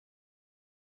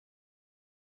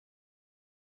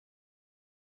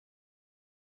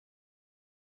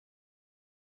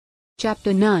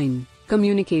Chapter 9: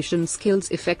 Communication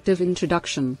Skills. Effective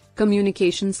introduction.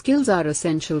 Communication skills are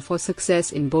essential for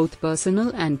success in both personal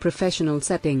and professional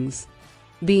settings.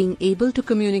 Being able to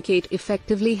communicate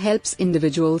effectively helps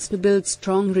individuals to build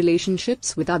strong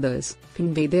relationships with others,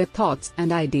 convey their thoughts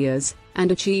and ideas,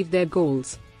 and achieve their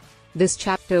goals. This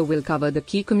chapter will cover the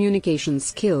key communication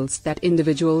skills that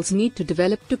individuals need to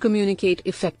develop to communicate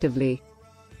effectively.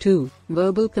 2.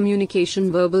 Verbal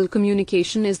communication. Verbal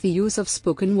communication is the use of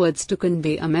spoken words to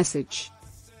convey a message.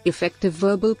 Effective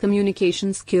verbal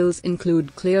communication skills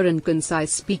include clear and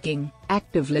concise speaking,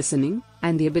 active listening,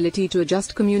 and the ability to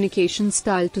adjust communication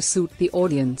style to suit the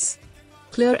audience.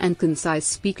 Clear and concise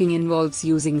speaking involves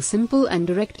using simple and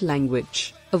direct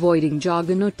language, avoiding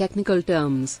jargon or technical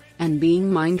terms, and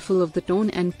being mindful of the tone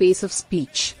and pace of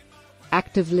speech.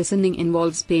 Active listening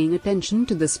involves paying attention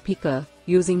to the speaker,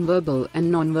 using verbal and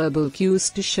non-verbal cues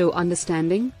to show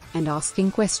understanding, and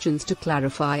asking questions to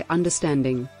clarify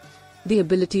understanding. The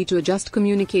ability to adjust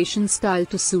communication style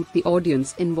to suit the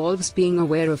audience involves being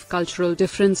aware of cultural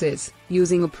differences,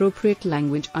 using appropriate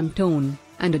language and tone,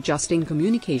 and adjusting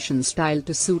communication style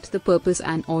to suit the purpose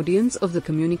and audience of the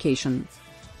communication.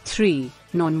 3.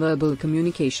 Nonverbal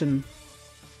communication.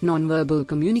 Nonverbal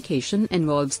communication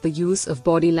involves the use of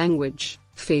body language,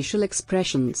 facial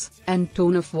expressions, and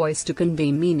tone of voice to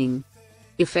convey meaning.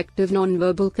 Effective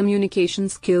nonverbal communication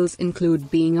skills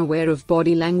include being aware of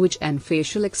body language and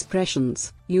facial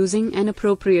expressions, using an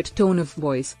appropriate tone of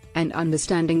voice, and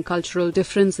understanding cultural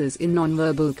differences in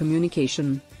nonverbal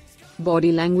communication.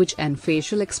 Body language and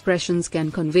facial expressions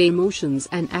can convey emotions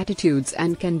and attitudes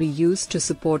and can be used to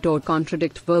support or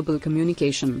contradict verbal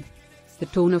communication. The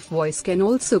tone of voice can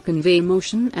also convey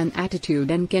emotion and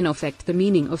attitude and can affect the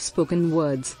meaning of spoken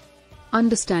words.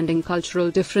 Understanding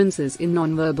cultural differences in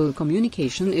nonverbal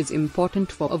communication is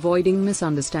important for avoiding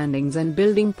misunderstandings and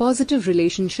building positive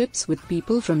relationships with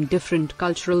people from different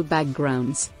cultural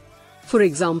backgrounds. For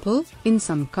example, in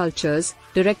some cultures,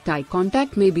 direct eye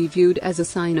contact may be viewed as a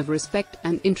sign of respect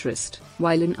and interest,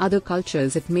 while in other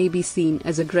cultures it may be seen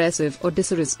as aggressive or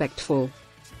disrespectful.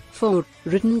 4.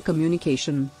 Written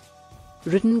communication.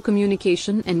 Written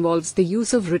communication involves the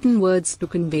use of written words to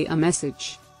convey a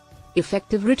message.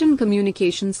 Effective written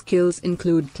communication skills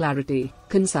include clarity,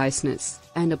 conciseness,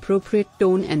 and appropriate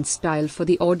tone and style for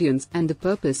the audience and the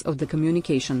purpose of the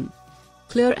communication.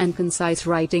 Clear and concise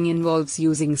writing involves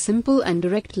using simple and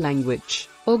direct language,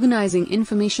 organizing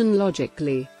information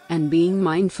logically, and being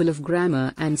mindful of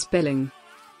grammar and spelling.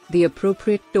 The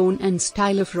appropriate tone and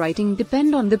style of writing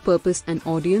depend on the purpose and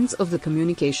audience of the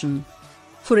communication.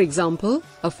 For example,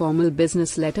 a formal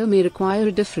business letter may require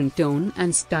a different tone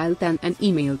and style than an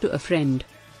email to a friend.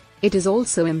 It is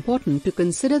also important to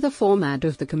consider the format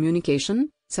of the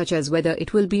communication, such as whether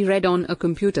it will be read on a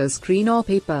computer screen or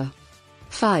paper.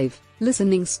 5.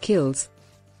 Listening skills.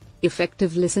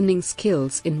 Effective listening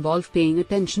skills involve paying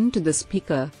attention to the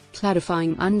speaker,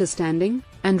 clarifying understanding,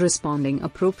 and responding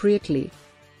appropriately.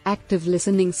 Active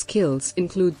listening skills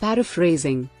include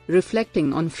paraphrasing,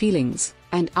 reflecting on feelings,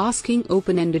 and asking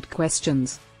open-ended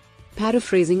questions.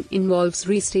 Paraphrasing involves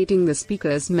restating the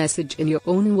speaker's message in your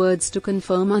own words to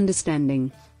confirm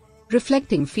understanding.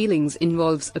 Reflecting feelings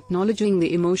involves acknowledging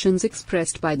the emotions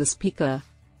expressed by the speaker.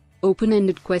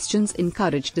 Open-ended questions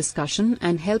encourage discussion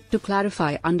and help to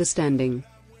clarify understanding.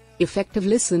 Effective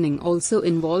listening also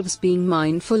involves being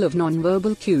mindful of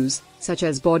nonverbal cues, such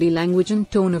as body language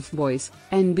and tone of voice,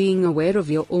 and being aware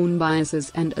of your own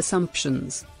biases and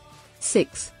assumptions.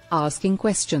 6. Asking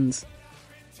questions.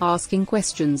 Asking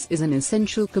questions is an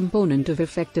essential component of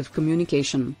effective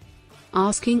communication.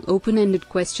 Asking open-ended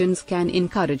questions can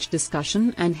encourage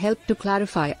discussion and help to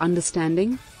clarify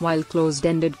understanding, while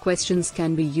closed-ended questions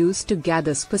can be used to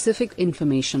gather specific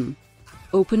information.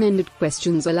 Open-ended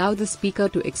questions allow the speaker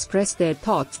to express their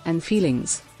thoughts and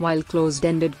feelings, while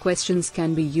closed-ended questions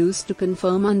can be used to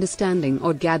confirm understanding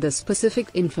or gather specific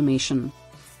information.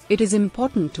 It is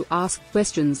important to ask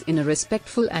questions in a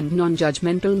respectful and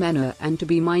non-judgmental manner and to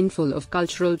be mindful of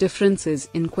cultural differences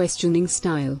in questioning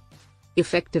style.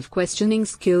 Effective questioning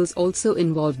skills also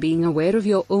involve being aware of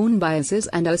your own biases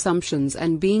and assumptions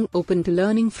and being open to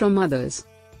learning from others.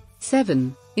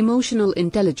 7. Emotional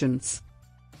intelligence.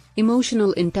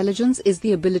 Emotional intelligence is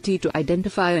the ability to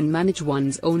identify and manage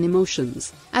one's own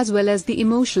emotions, as well as the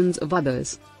emotions of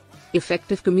others.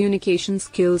 Effective communication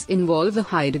skills involve a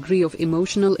high degree of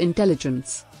emotional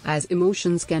intelligence, as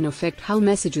emotions can affect how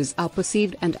messages are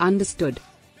perceived and understood.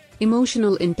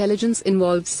 Emotional intelligence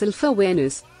involves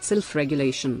self-awareness,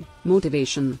 self-regulation,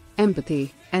 motivation,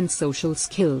 empathy, and social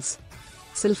skills.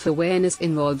 Self-awareness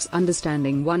involves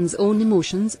understanding one's own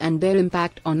emotions and their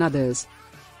impact on others.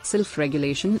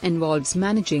 Self-regulation involves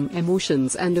managing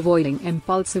emotions and avoiding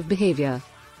impulsive behavior.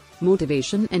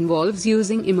 Motivation involves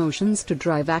using emotions to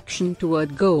drive action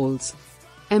toward goals.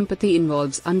 Empathy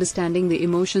involves understanding the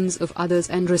emotions of others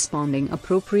and responding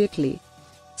appropriately.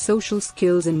 Social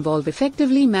skills involve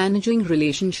effectively managing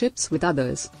relationships with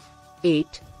others.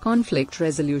 8. Conflict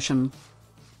resolution.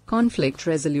 Conflict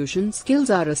resolution skills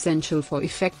are essential for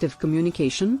effective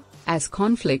communication, as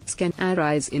conflicts can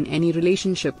arise in any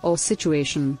relationship or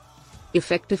situation.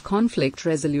 Effective conflict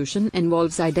resolution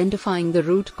involves identifying the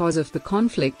root cause of the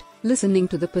conflict, listening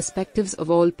to the perspectives of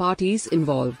all parties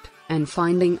involved, and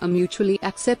finding a mutually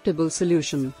acceptable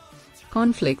solution.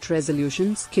 Conflict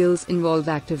resolution skills involve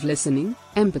active listening,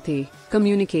 empathy,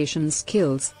 communication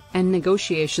skills, and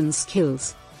negotiation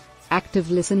skills.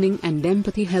 Active listening and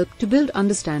empathy help to build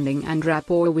understanding and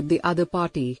rapport with the other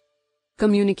party.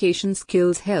 Communication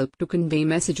skills help to convey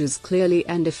messages clearly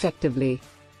and effectively.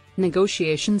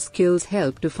 Negotiation skills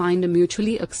help to find a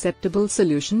mutually acceptable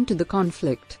solution to the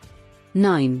conflict.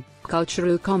 9.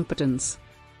 Cultural competence.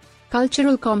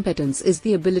 Cultural competence is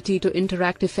the ability to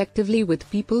interact effectively with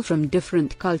people from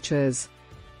different cultures.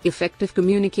 Effective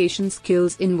communication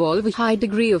skills involve a high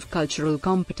degree of cultural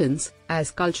competence,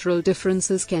 as cultural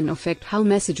differences can affect how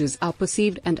messages are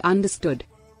perceived and understood.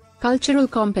 Cultural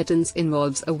competence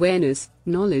involves awareness,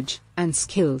 knowledge, and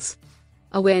skills.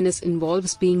 Awareness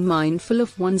involves being mindful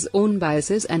of one's own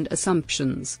biases and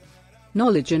assumptions.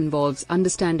 Knowledge involves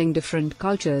understanding different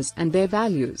cultures and their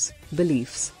values,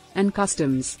 beliefs, and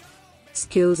customs.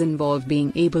 Skills involve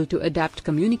being able to adapt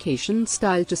communication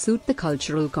style to suit the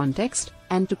cultural context,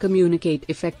 and to communicate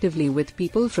effectively with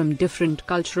people from different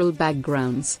cultural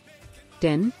backgrounds.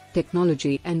 10.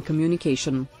 Technology and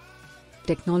communication.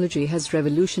 Technology has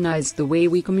revolutionized the way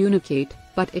we communicate,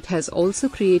 but it has also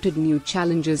created new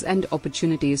challenges and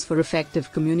opportunities for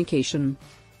effective communication.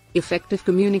 Effective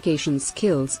communication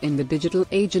skills in the digital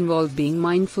age involve being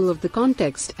mindful of the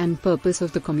context and purpose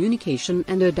of the communication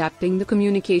and adapting the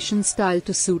communication style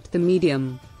to suit the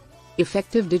medium.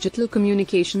 Effective digital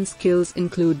communication skills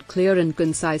include clear and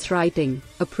concise writing,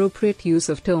 appropriate use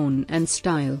of tone and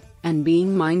style, and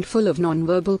being mindful of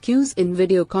nonverbal cues in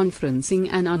video conferencing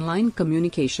and online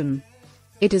communication.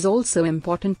 It is also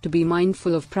important to be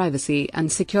mindful of privacy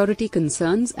and security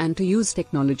concerns and to use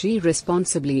technology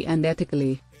responsibly and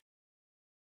ethically.